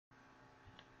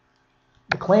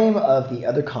The claim of the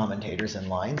other commentators in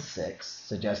line 6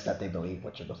 suggests that they believe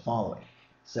which of the following.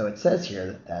 So it says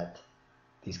here that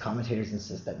these commentators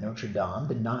insist that Notre Dame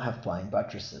did not have flying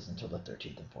buttresses until the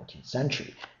 13th and 14th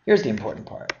century. Here's the important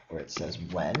part, where it says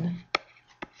when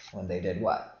they did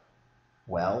what?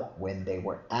 Well, when they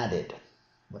were added.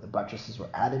 When the buttresses were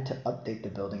added to update the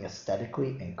building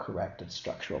aesthetically and corrected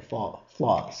structural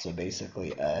flaws. So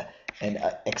basically an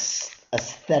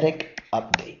aesthetic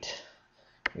update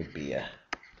would be an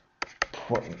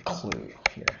important clue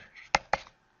here.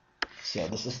 So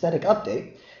this aesthetic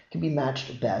update can be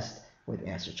matched best with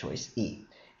answer choice E.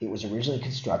 It was originally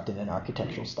constructed in an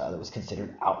architectural style that was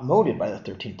considered outmoded by the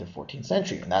 13th to 14th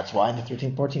century. And that's why in the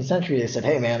 13th, 14th century they said,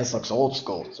 hey man, this looks old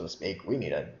school, so to speak. We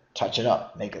need to touch it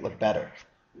up, make it look better.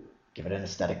 Give it an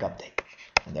aesthetic update.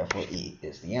 And therefore E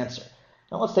is the answer.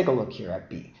 Now let's take a look here at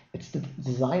B. It's the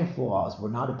design flaws were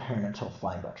not apparent until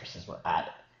flying buttresses were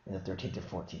added in the 13th to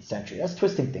 14th century. That's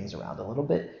twisting things around a little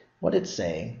bit. What it's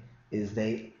saying is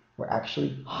they were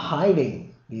actually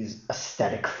hiding these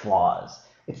aesthetic flaws.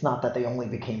 It's not that they only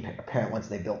became apparent once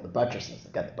they built the buttresses.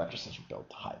 Again, the buttresses were built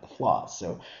to hide the flaws.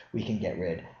 So we can get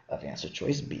rid of answer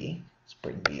choice B. Let's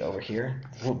bring B over here.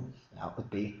 Out with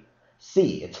B.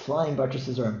 C. Its flying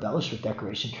buttresses are embellished with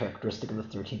decoration characteristic of the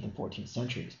 13th and 14th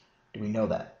centuries. Do we know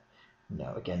that?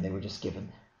 No. Again, they were just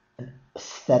given an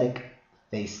aesthetic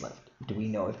facelift. Do we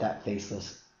know if that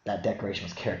facelift, that decoration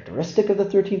was characteristic of the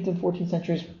 13th and 14th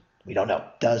centuries? We don't know.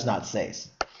 Does not say. So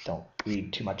don't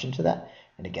read too much into that.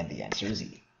 And again, the answer is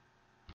E.